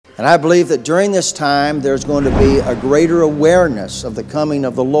And I believe that during this time there's going to be a greater awareness of the coming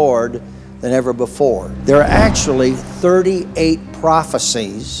of the Lord than ever before. There are actually 38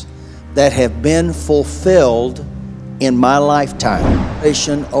 prophecies that have been fulfilled in my lifetime.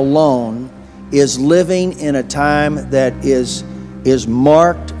 Nation alone is living in a time that is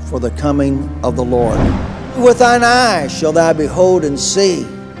marked for the coming of the Lord. With thine eyes shall thou behold and see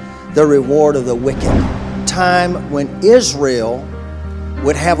the reward of the wicked. Time when Israel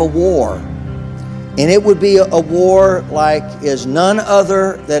would have a war, and it would be a war like is none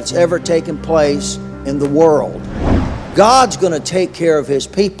other that's ever taken place in the world. God's going to take care of His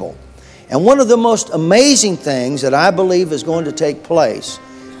people. And one of the most amazing things that I believe is going to take place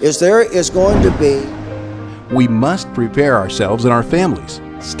is there is going to be... We must prepare ourselves and our families.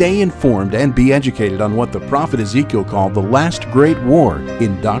 Stay informed and be educated on what the Prophet Ezekiel called the last great war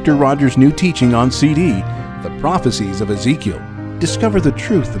in Dr. Rodgers' new teaching on CD, The Prophecies of Ezekiel. Discover the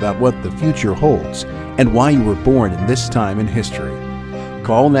truth about what the future holds and why you were born in this time in history.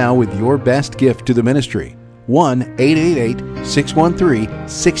 Call now with your best gift to the ministry,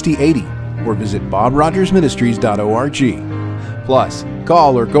 1-888-613-6080, or visit BobRodgersMinistries.org. Plus,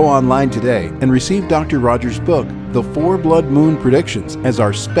 call or go online today and receive Dr. Rodgers' book, The Four Blood Moon Predictions, as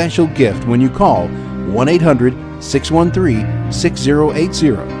our special gift when you call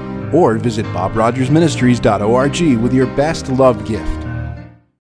 1-800-613-6080, or visit BobRodgersMinistries.org with your best love gift.